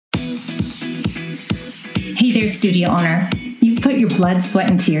Hey there, studio owner. You've put your blood, sweat,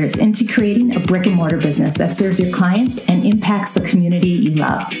 and tears into creating a brick and mortar business that serves your clients and impacts the community you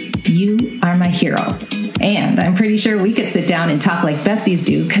love. You are my hero. And I'm pretty sure we could sit down and talk like besties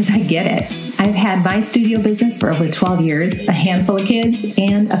do, because I get it. I've had my studio business for over 12 years, a handful of kids,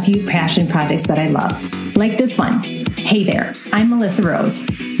 and a few passion projects that I love. Like this one. Hey there, I'm Melissa Rose,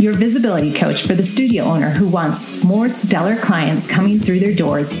 your visibility coach for the studio owner who wants more stellar clients coming through their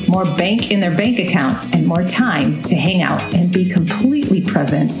doors, more bank in their bank account, and more time to hang out and be completely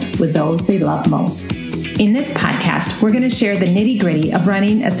present with those they love most. In this podcast, we're going to share the nitty-gritty of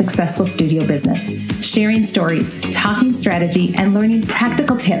running a successful studio business, sharing stories, talking strategy, and learning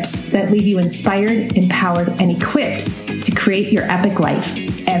practical tips that leave you inspired, empowered, and equipped to create your epic life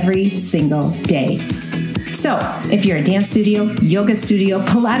every single day. So, if you're a dance studio, yoga studio,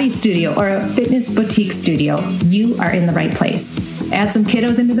 Pilates studio, or a fitness boutique studio, you are in the right place. Add some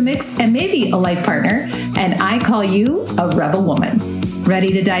kiddos into the mix and maybe a life partner, and I call you a rebel woman.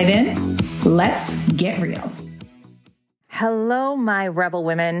 Ready to dive in? Let's get real. Hello, my rebel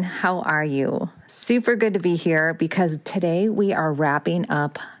women. How are you? Super good to be here because today we are wrapping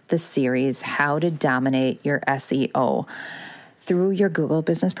up the series, How to Dominate Your SEO through your Google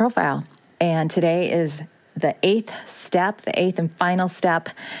business profile. And today is the eighth and final step,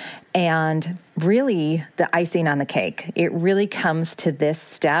 and really the icing on the cake. It really comes to this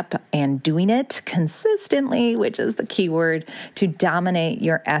step and doing it consistently, which is the key word, to dominate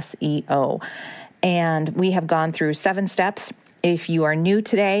your SEO. And we have gone through 7 steps. If you are new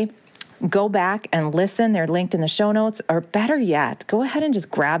today, go back and listen. They're linked in the show notes, or better yet, go ahead and just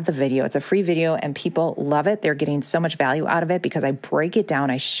grab the video. It's a free video and people love it. They're getting so much value out of it because I break it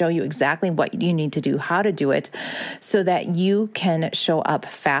down. I show you exactly what you need to do, how to do it, so that you can show up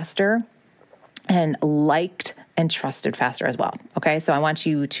faster and liked and trusted faster as well. Okay, so I want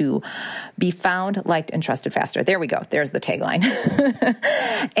you to be found, liked, and trusted faster. There we go. There's the tagline.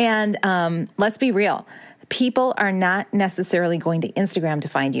 And let's be real. People are not necessarily going to Instagram to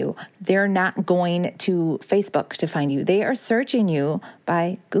find you. They're not going to Facebook to find you. They are searching you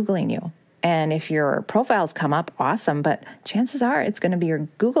by Googling you. And if your profiles come up, awesome. But chances are it's going to be your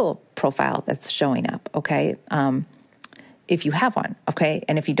Google profile that's showing up, okay? If you have one, okay?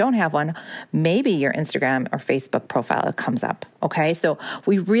 And if you don't have one, maybe your Instagram or Facebook profile comes up, okay? So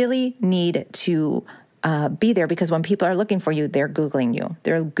we really need to be there, because when people are looking for you, they're Googling you.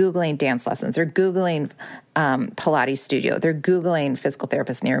 They're Googling dance lessons. They're Googling Pilates studio. They're Googling physical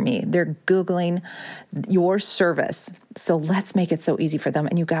therapist near me. They're Googling your service. So let's make it so easy for them.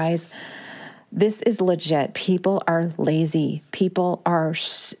 And you guys, this is legit. People are lazy. People are,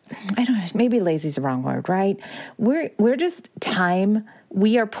 I don't know, maybe lazy is the wrong word, right? We're just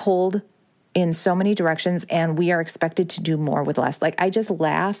we are pulled in so many directions, and we are expected to do more with less. Like, I just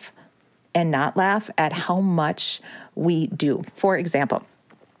laugh and not laugh at how much we do. For example,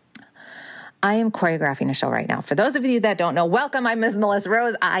 I am choreographing a show right now. For those of you that don't know, welcome. I'm Ms. Melissa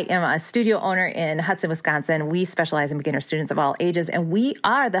Rose. I am a studio owner in Hudson, Wisconsin. We specialize in beginner students of all ages, and we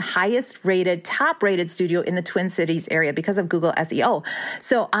are the highest rated, top rated studio in the Twin Cities area because of Google SEO.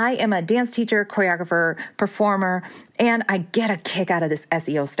 So I am a dance teacher, choreographer, performer, and I get a kick out of this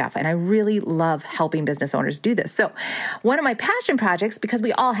SEO stuff. And I really love helping business owners do this. So one of my passion projects, because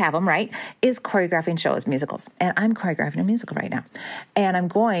we all have them, right, is choreographing shows, musicals. And I'm choreographing a musical right now. And I'm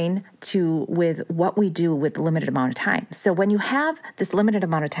going to, with what we do with the limited amount of time. So when you have this limited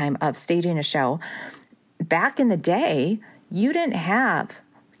amount of time of staging a show, back in the day, you didn't have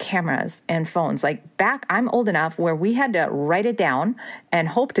cameras and phones. Like back, I'm old enough where we had to write it down and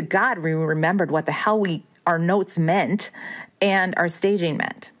hope to God we remembered what the hell our notes meant and our staging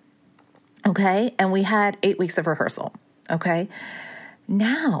meant. Okay? And we had 8 weeks of rehearsal. Okay?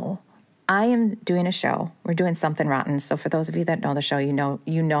 Now, I am doing a show. We're doing Something Rotten. So for those of you that know the show, you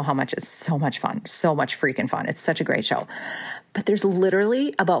know how much it's so much fun, so much freaking fun. It's such a great show. But there's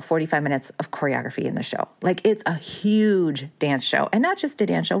literally about 45 minutes of choreography in the show. Like, it's a huge dance show. And not just a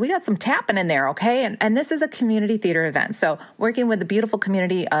dance show. We got some tapping in there, okay? And this is a community theater event. So working with the beautiful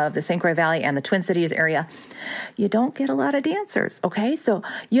community of the St. Croix Valley and the Twin Cities area, you don't get a lot of dancers, okay? So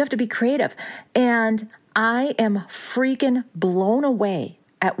you have to be creative. And I am freaking blown away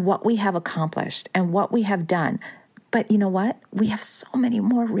at what we have accomplished and what we have done. But you know what? We have so many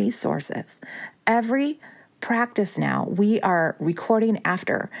more resources. Every practice now, we are recording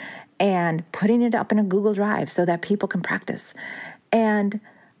after and putting it up in a Google Drive so that people can practice. And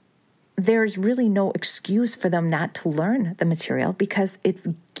there's really no excuse for them not to learn the material because it's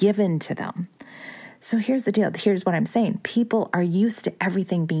given to them. So here's the deal. Here's what I'm saying. People are used to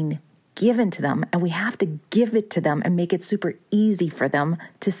everything being given to them, and we have to give it to them and make it super easy for them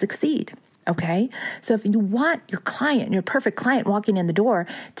to succeed. Okay. So if you want your client, your perfect client walking in the door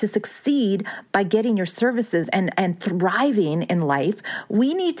to succeed by getting your services and thriving in life,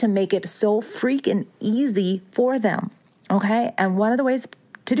 we need to make it so freaking easy for them. Okay. And one of the ways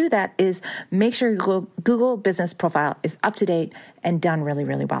to do that is make sure your Google business profile is up to date and done really,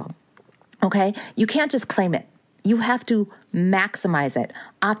 really well. Okay. You can't just claim it. You have to maximize it,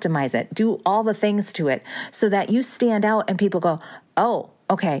 optimize it, do all the things to it so that you stand out and people go, oh,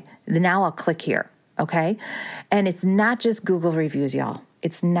 okay, now I'll click here, okay? And it's not just Google reviews, y'all.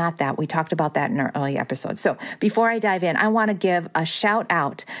 It's not that. We talked about that in our early episodes. So before I dive in, I want to give a shout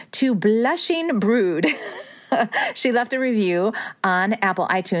out to Blushing Brood. She left a review on Apple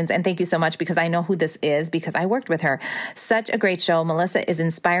iTunes, and thank you so much because I know who this is because I worked with her. Such a great show. Melissa is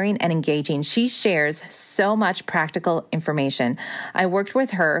inspiring and engaging. She shares so much practical information. I worked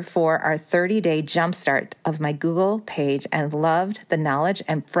with her for our 30-day jumpstart of my Google page and loved the knowledge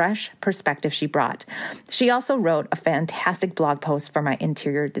and fresh perspective she brought. She also wrote a fantastic blog post for my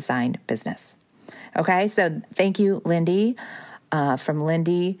interior design business. Okay, so thank you, Lindy, from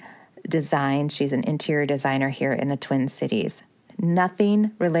Lindy Design. She's an interior designer here in the Twin Cities.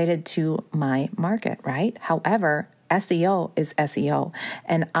 Nothing related to my market, right? However, SEO is SEO,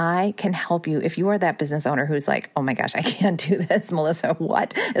 and I can help you if you are that business owner who's like, oh my gosh, I can't do this, Melissa,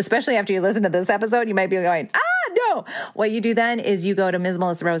 what? Especially after you listen to this episode, you might be going, no. What you do then is you go to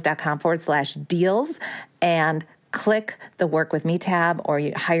MsMelissaRose.com/deals and click the Work With Me tab, or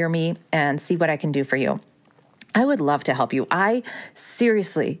you hire me and see what I can do for you. I would love to help you. I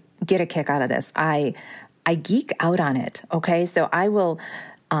seriously get a kick out of this. I geek out on it. Okay. So I will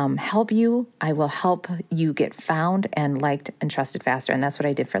help you. I will help you get found and liked and trusted faster. And that's what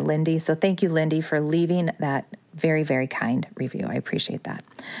I did for Lindy. So thank you, Lindy, for leaving that very, very kind review. I appreciate that.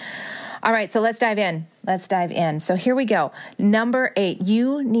 All right. So let's dive in. So here we go. Number 8,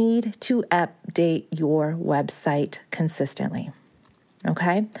 you need to update your website consistently.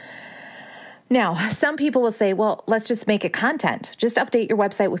 Okay. Now, some people will say, well, let's just make it content. Just update your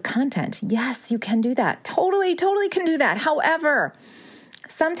website with content. Yes, you can do that. Totally can do that. However,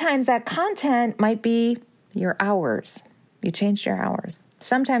 sometimes that content might be your hours. You changed your hours.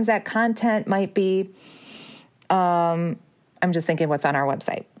 Sometimes that content might be, I'm just thinking what's on our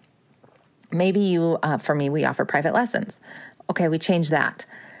website. Maybe for me, we offer private lessons. Okay, we changed that.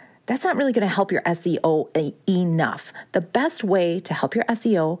 That's not really going to help your SEO enough. The best way to help your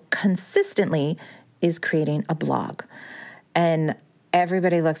SEO consistently is creating a blog. And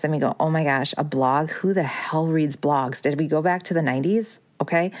everybody looks at me and go, oh my gosh, a blog? Who the hell reads blogs? Did we go back to the 90s?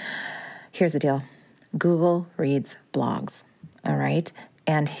 Okay. Here's the deal. Google reads blogs. All right.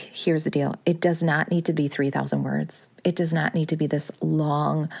 And here's the deal. It does not need to be 3,000 words. It does not need to be this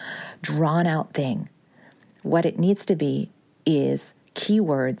long, drawn out thing. What it needs to be is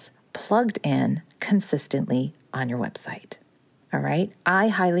keywords plugged in consistently on your website. All right. I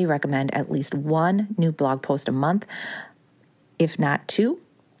highly recommend at least 1 new blog post a month, if not 2.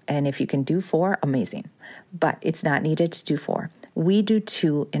 And if you can do 4, amazing. But it's not needed to do 4. We do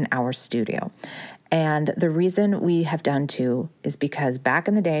 2 in our studio. And the reason we have done 2 is because back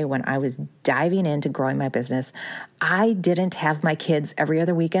in the day when I was diving into growing my business, I didn't have my kids every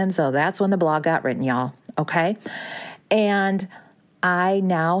other weekend. So that's when the blog got written, y'all. Okay. And I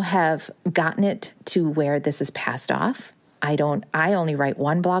now have gotten it to where this is passed off. I only write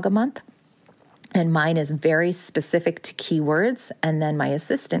 1 blog a month, and mine is very specific to keywords. And then my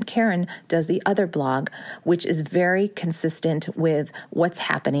assistant, Karen, does the other blog, which is very consistent with what's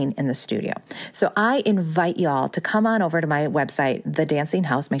happening in the studio. So I invite y'all to come on over to my website, The Dancing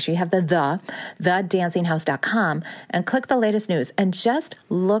House. Make sure you have thedancinghouse.com and click the latest news and just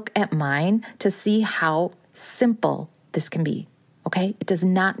look at mine to see how simple this can be. Okay, it does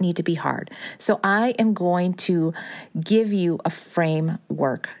not need to be hard. So I am going to give you a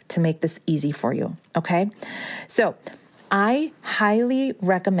framework to make this easy for you. Okay, so I highly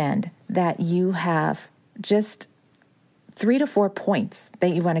recommend that you have just 3 to 4 points that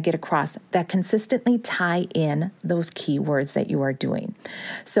you want to get across that consistently tie in those keywords that you are doing.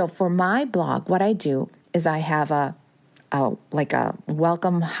 So for my blog, what I do is I have a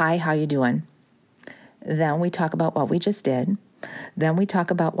welcome, hi, how you doing? Then we talk about what we just did. Then we talk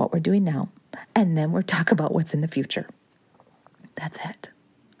about what we're doing now. And then we'll talk about what's in the future. That's it.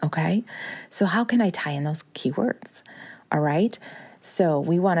 Okay? So how can I tie in those keywords? All right? So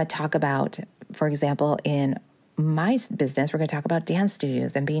we want to talk about, for example, in my business, we're going to talk about dance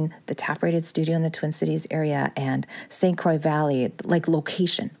studios and being the top rated studio in the Twin Cities area and St. Croix Valley, like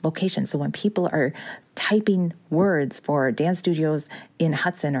location. So when people are typing words for dance studios in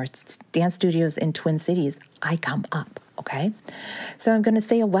Hudson or dance studios in Twin Cities, I come up. Okay. So I'm going to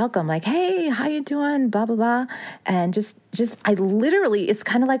say a welcome, like, hey, how you doing? Blah, blah, blah. And I literally, it's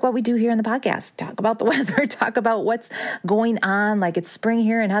kind of like what we do here in the podcast. Talk about the weather, talk about what's going on. Like it's spring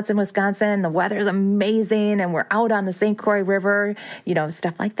here in Hudson, Wisconsin. The weather's amazing. And we're out on the St. Croix River,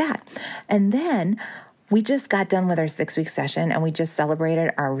 stuff like that. And then we just got done with our 6-week session and we just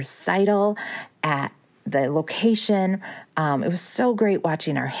celebrated our recital at the location. It was so great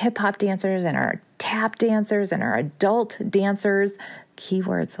watching our hip hop dancers and our tap dancers and our adult dancers.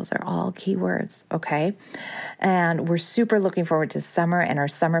 Keywords, those are all keywords, okay? And we're super looking forward to summer and our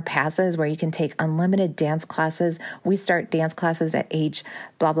summer passes where you can take unlimited dance classes. We start dance classes at age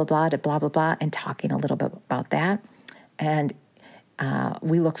blah, blah, blah to blah, blah, blah, and talking a little bit about that. And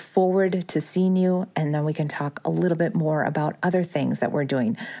we look forward to seeing you, and then we can talk a little bit more about other things that we're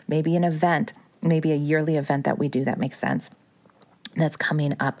doing. Maybe an event, maybe a yearly event that we do that makes sense. That's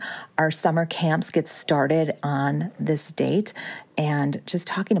coming up. Our summer camps get started on this date and just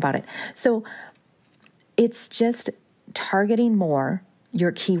talking about it. So it's just targeting more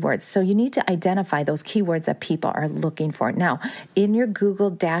your keywords. So you need to identify those keywords that people are looking for. Now, in your Google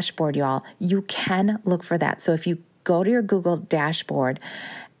dashboard, y'all, you can look for that. So if you go to your Google dashboard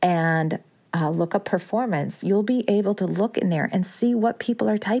and look up performance, you'll be able to look in there and see what people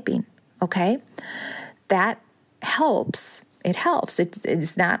are typing. Okay? That helps. It helps.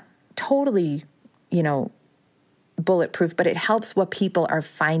 It's not totally, bulletproof, but it helps what people are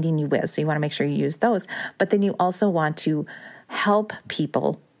finding you with. So you want to make sure you use those. But then you also want to help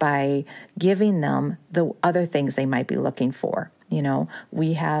people by giving them the other things they might be looking for.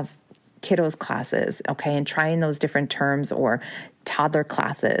 We have kiddos classes, okay, and trying those different terms, or toddler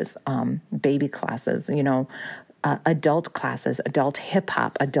classes, baby classes, adult classes, adult hip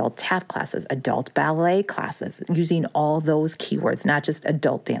hop, adult tap classes, adult ballet classes, using all those keywords, not just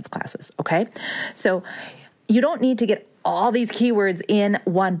adult dance classes. Okay. So you don't need to get all these keywords in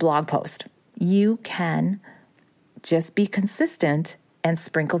one blog post. You can just be consistent and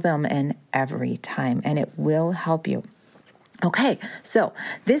sprinkle them in every time, and it will help you. Okay, so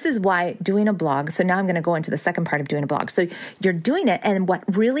this is why doing a blog. So now I'm going to go into the second part of doing a blog. So you're doing it, and what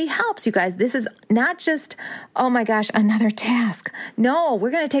really helps you guys, this is not just, oh my gosh, another task. No,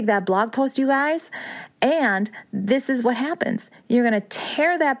 we're going to take that blog post, you guys, and this is what happens. You're going to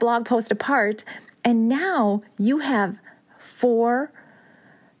tear that blog post apart, and now you have 4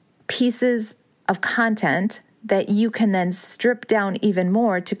 pieces of content that you can then strip down even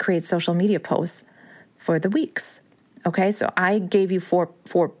more to create social media posts for the weeks. Okay, so I gave you four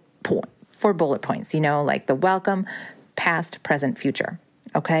bullet points, like the welcome, past, present, future.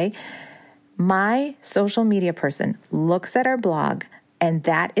 Okay, my social media person looks at our blog, and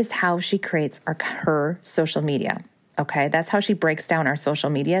that is how she creates her social media. Okay, that's how she breaks down our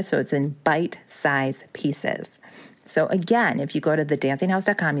social media. So it's in bite-sized pieces. So again, if you go to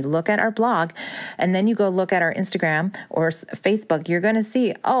thedancinghouse.com, you look at our blog, and then you go look at our Instagram or Facebook, you're going to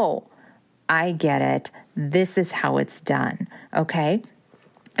see, oh, I get it. This is how it's done. Okay.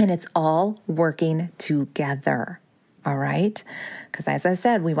 And it's all working together. All right. Because as I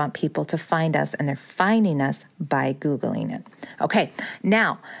said, we want people to find us, and they're finding us by Googling it. Okay.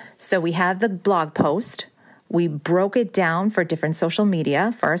 Now, so we have the blog post. We broke it down for different social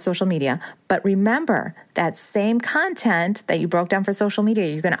media, for our social media. But remember, that same content that you broke down for social media,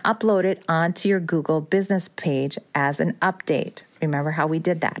 you're going to upload it onto your Google business page as an update. Remember how we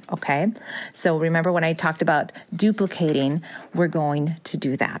did that, okay? So remember when I talked about duplicating, we're going to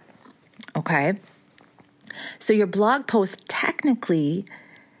do that, okay? So your blog post technically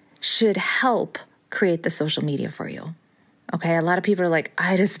should help create the social media for you. Okay, a lot of people are like,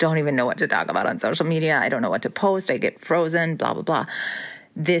 I just don't even know what to talk about on social media. I don't know what to post. I get frozen, blah, blah, blah.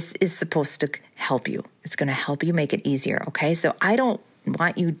 This is supposed to help you. It's going to help you make it easier, okay? So I don't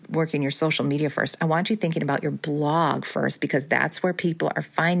want you working your social media first. I want you thinking about your blog first, because that's where people are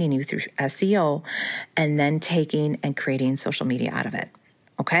finding you through SEO, and then taking and creating social media out of it,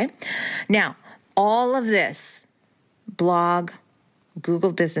 okay? Now, all of this, blog,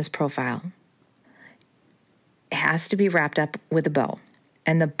 Google business profile, has to be wrapped up with a bow.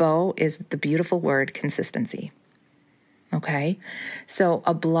 And the bow is the beautiful word consistency. Okay? So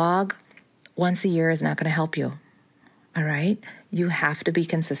a blog once a year is not going to help you. All right? You have to be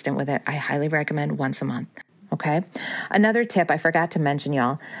consistent with it. I highly recommend once a month. Okay? Another tip I forgot to mention,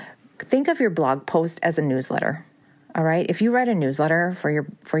 y'all. Think of your blog post as a newsletter. All right? If you write a newsletter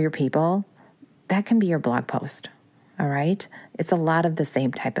for your people, that can be your blog post. All right. It's a lot of the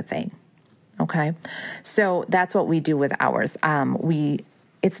same type of thing. Okay. So that's what we do with ours.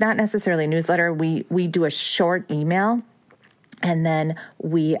 It's not necessarily a newsletter. We do a short email, and then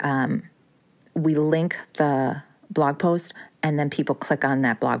we link the blog post, and then people click on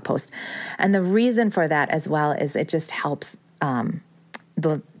that blog post. And the reason for that as well is it just helps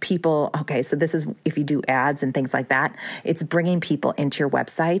the people. Okay, so this is if you do ads and things like that, it's bringing people into your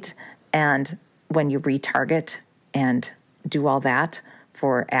website. And when you retarget and do all that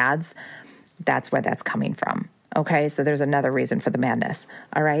for ads, that's where that's coming from. Okay, so there's another reason for the madness.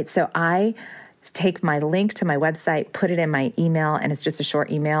 All right, so I take my link to my website, put it in my email, and it's just a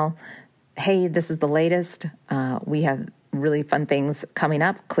short email. Hey, this is the latest. We have really fun things coming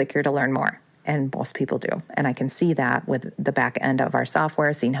up. Click here to learn more. And most people do. And I can see that with the back end of our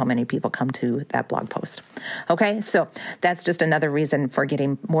software, seeing how many people come to that blog post. Okay, so that's just another reason for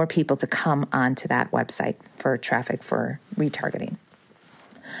getting more people to come onto that website for traffic, for retargeting.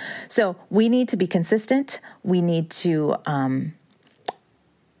 So we need to be consistent. We need to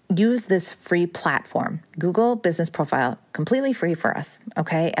use this free platform, Google Business Profile, completely free for us,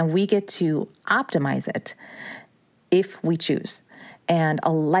 okay? And we get to optimize it if we choose. And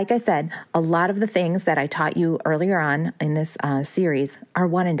like I said, a lot of the things that I taught you earlier on in this series are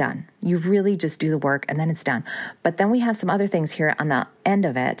one and done. You really just do the work and then it's done. But then we have some other things here on the end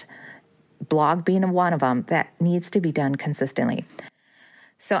of it, blog being one of them, that needs to be done consistently.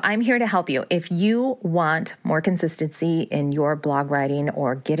 So I'm here to help you. If you want more consistency in your blog writing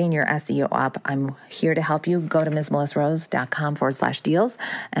or getting your SEO up, I'm here to help you. Go to msmelissarose.com/deals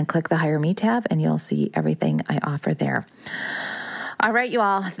and click the Hire Me tab, and you'll see everything I offer there. All right, you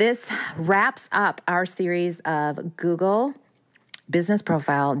all, this wraps up our series of Google Business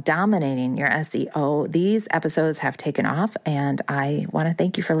Profile dominating your SEO. These episodes have taken off, and I want to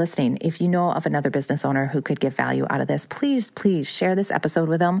thank you for listening. If you know of another business owner who could get value out of this, please share this episode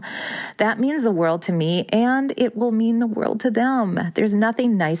with them. That means the world to me, and it will mean the world to them. There's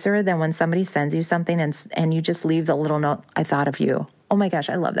nothing nicer than when somebody sends you something and you just leave the little note, I thought of you. Oh my gosh,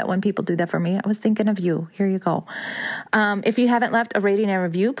 I love that when people do that for me. I was thinking of you. Here you go. If you haven't left a rating and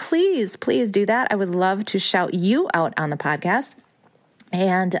review, please do that. I would love to shout you out on the podcast.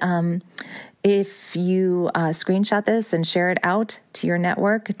 And if you screenshot this and share it out to your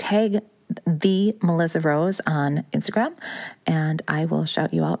network, tag the Melissa Rose on Instagram, and I will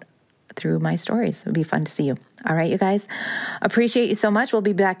shout you out through my stories. It would be fun to see you. All right, you guys. Appreciate you so much. We'll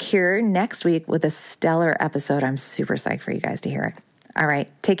be back here next week with a stellar episode. I'm super psyched for you guys to hear it. All right.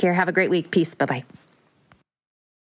 Take care. Have a great week. Peace. Bye-bye.